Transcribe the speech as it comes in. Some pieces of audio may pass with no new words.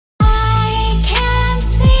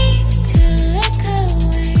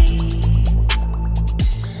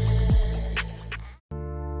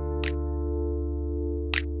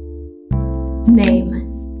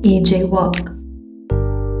Jae Wook.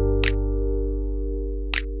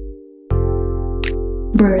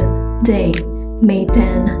 Birth day, May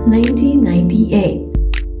 10, 1998.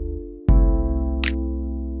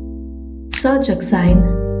 Zodiac sign,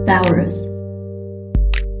 Taurus.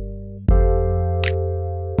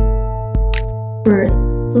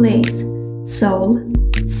 Birthplace, Seoul,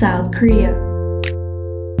 South Korea.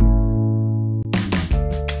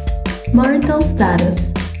 Marital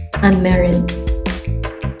status, unmarried.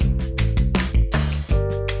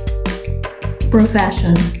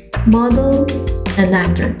 Profession, model and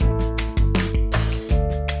actor.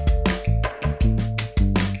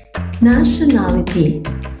 Nationality,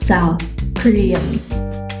 South Korean.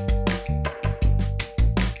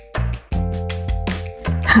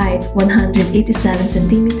 Height 187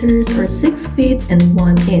 centimeters or 6 feet and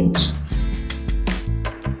 1 inch.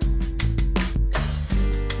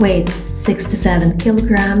 Weight 67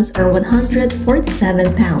 kilograms or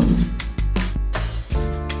 147 pounds.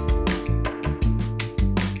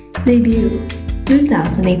 Debut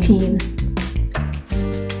 2018.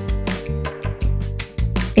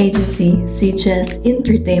 Agency CJS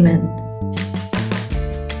Entertainment.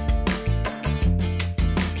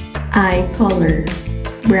 Eye color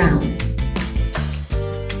brown.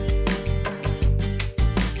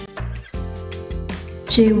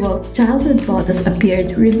 Jae Wook's childhood photos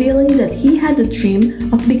appeared, revealing that he had a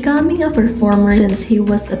dream of becoming a performer since he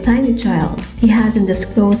was a tiny child. He hasn't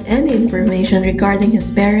disclosed any information regarding his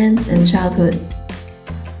parents and childhood.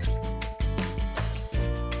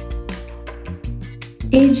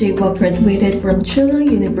 Jae Wook graduated from Chunga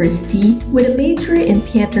University with a major in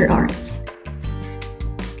theater arts.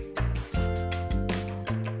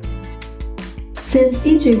 Since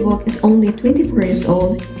Jae Wook is only 24 years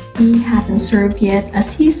old, he hasn't served yet,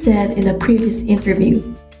 as he said in a previous interview.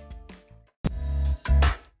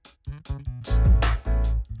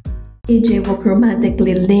 Jae Wook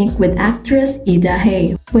romantically linked with actress Ida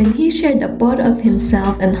Hae when he shared a photo of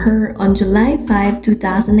himself and her on July 5,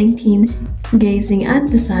 2019, gazing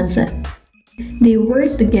at the sunset. They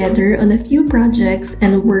worked together on a few projects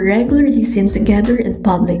and were regularly seen together in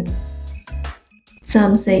public.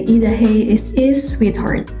 Some say Ida Hae is his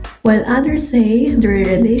sweetheart, while others say their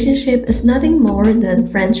relationship is nothing more than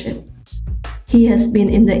friendship. He has been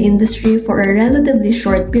in the industry for a relatively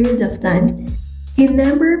short period of time. He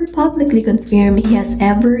never publicly confirmed he has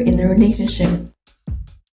ever in a relationship.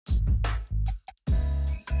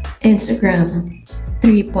 Instagram,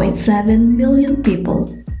 3.7 million people.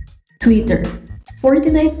 Twitter,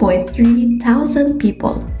 49.3 thousand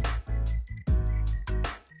people.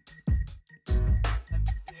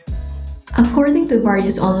 According to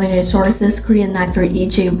various online resources, Korean actor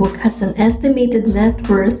Jae Wook has an estimated net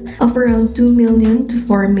worth of around $2 million to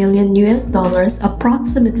 $4 million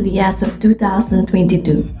approximately as of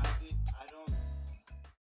 2022.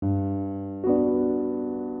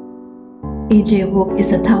 Jae Wook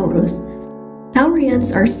is a Taurus.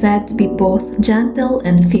 Taurians are said to be both gentle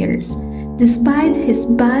and fierce. Despite his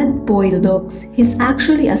bad boy looks, he's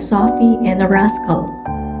actually a softie and a rascal.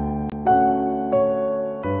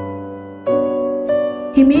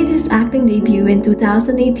 He made his acting debut in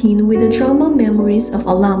 2018 with the drama Memories of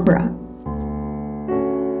Alhambra.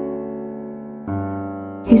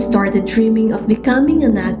 He started dreaming of becoming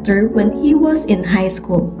an actor when he was in high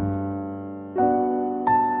school.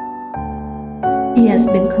 He has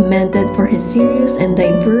been commended for his serious and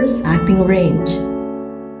diverse acting range.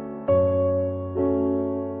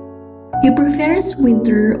 He prefers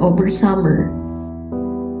winter over summer.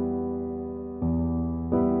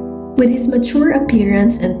 With his mature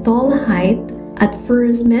appearance and tall height, at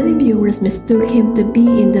first many viewers mistook him to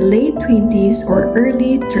be in the late 20s or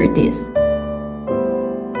early 30s.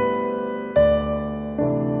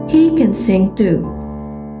 He can sing too.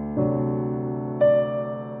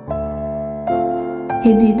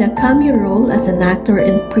 He did a cameo role as an actor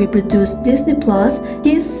in pre-produced Disney Plus'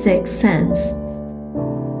 His Sixth Sense.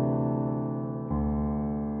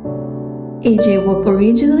 Jae Wook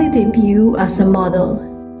originally debuted as a model.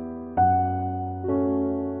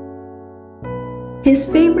 His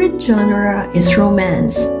favorite genre is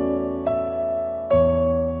romance.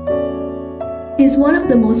 He's one of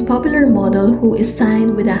the most popular models who is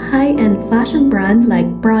signed with a high-end fashion brand like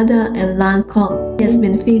Prada and Lancome. He has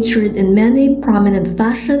been featured in many prominent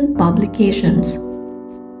fashion publications.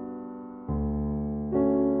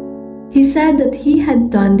 He said that he had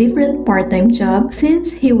done different part-time jobs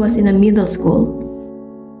since he was in a middle school.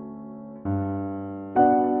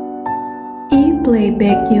 He played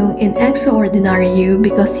Baekhyun in Extraordinary You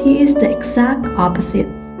because he is the exact opposite.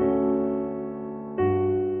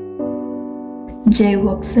 Jae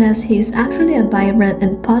Wook says he is actually a vibrant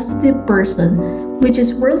and positive person, which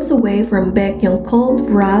is worlds away from Baekhyun's cold,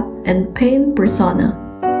 rough, and pain persona.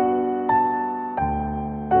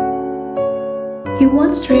 He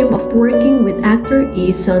once dreamed of working with actor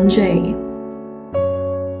Lee Sun-jae.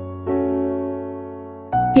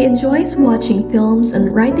 He enjoys watching films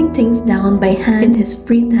and writing things down by hand in his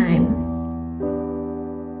free time.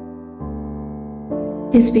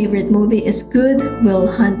 His favorite movie is Good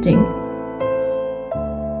Will Hunting.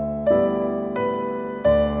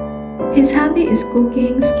 His hobby is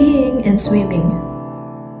cooking, skiing, and swimming.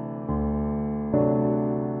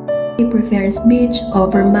 He prefers beach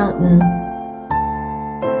over mountain.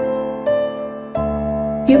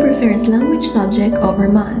 He prefers language subject over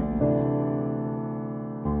math.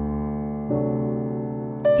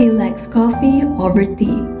 He likes coffee over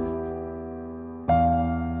tea.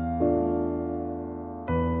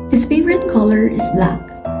 His favorite color is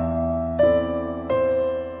black.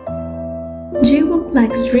 Jae Wook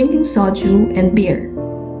likes drinking soju and beer.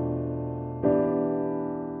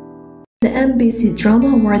 The MBC Drama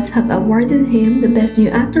Awards have awarded him the Best New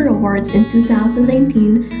Actor Awards in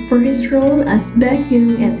 2019 for his role as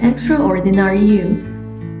Baekhyun in Extraordinary You.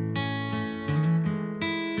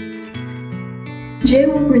 Jae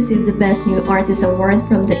Wook received the Best New Artist Award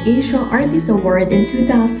from the Asia Artist Award in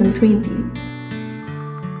 2020.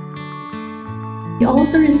 He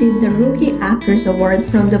also received the Rookie Actors Award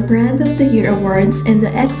from the Brand of the Year Awards and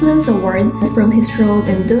the Excellence Award from his role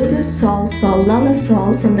in Dodo Sol Sol Lala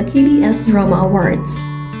Sol from the KBS Drama Awards.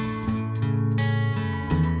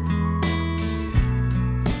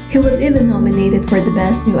 He was even nominated for the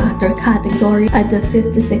Best New Actor category at the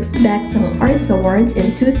 56th Baeksang Arts Awards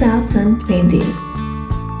in 2020.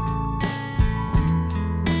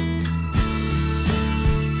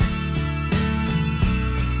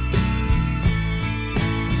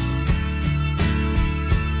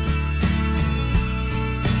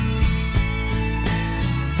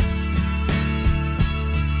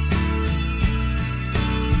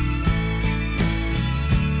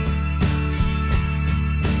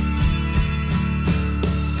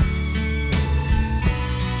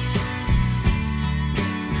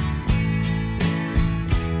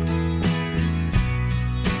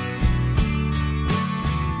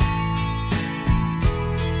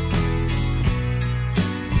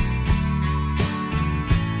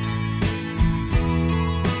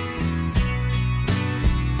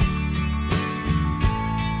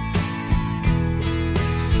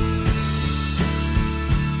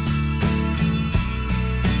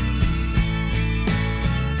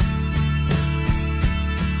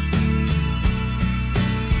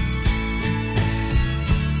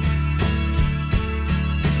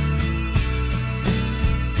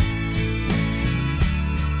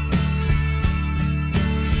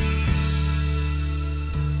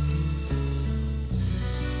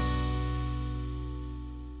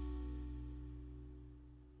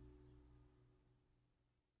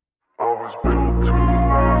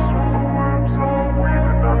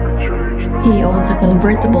 He owns a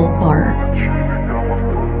convertible car.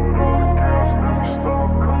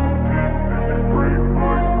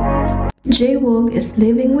 Jae Wook is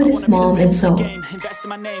living with his mom in Seoul. Invest in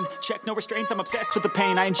my name, check no restraints, I'm obsessed with the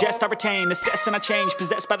pain. I ingest, I retain, assess and I change.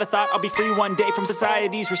 Possessed by the thought I'll be free one day from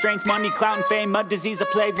society's restraints. Money, clout and fame, mud, disease, a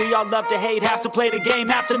plague. We all love to hate, have to play the game,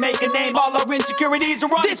 have to make a name. All our insecurities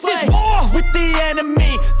are on display. This is war with the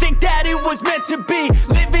enemy, think that it was meant to be.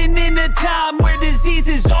 Living in a time where disease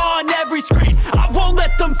is on every screen. I won't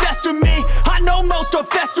let them fester me, I know most are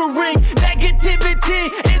festering.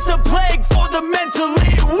 Negativity is a plague for the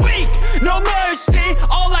mentally weak. No mercy.